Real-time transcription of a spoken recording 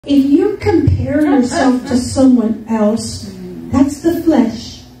If you compare yourself to someone else, that's the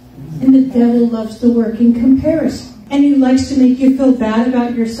flesh. And the devil loves to work in comparison. And he likes to make you feel bad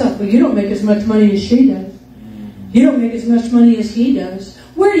about yourself. Well, you don't make as much money as she does. You don't make as much money as he does.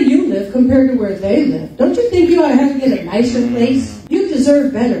 Where do you live compared to where they live? Don't you think you ought to have to get a nicer place? You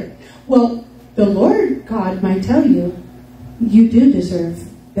deserve better. Well, the Lord God might tell you, you do deserve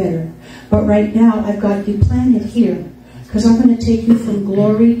better. But right now, I've got you planted here. Because I'm going to take you from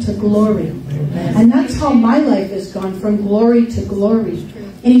glory to glory. And that's how my life has gone, from glory to glory.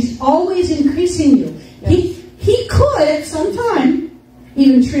 And He's always increasing you. He could, at some time,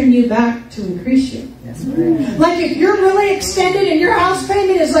 even trim you back to increase you. Like if you're really extended and your house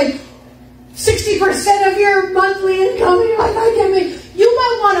payment is like 60% of your monthly income, and you're like, I can't make, you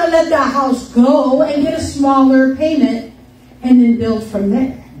might want to let that house go and get a smaller payment and then build from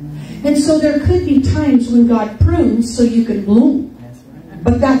there. And so there could be times when God prunes so you can bloom.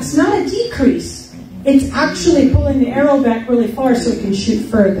 But that's not a decrease. It's actually pulling the arrow back really far so it can shoot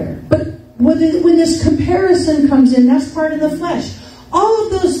further. But when this comparison comes in, that's part of the flesh. All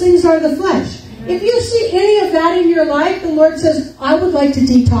of those things are the flesh. If you see any of that in your life, the Lord says, I would like to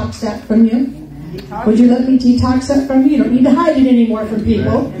detox that from you. Would you let me detox that from you? You don't need to hide it anymore from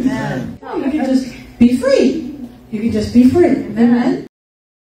people. No, you can just be free. You can just be free. Amen.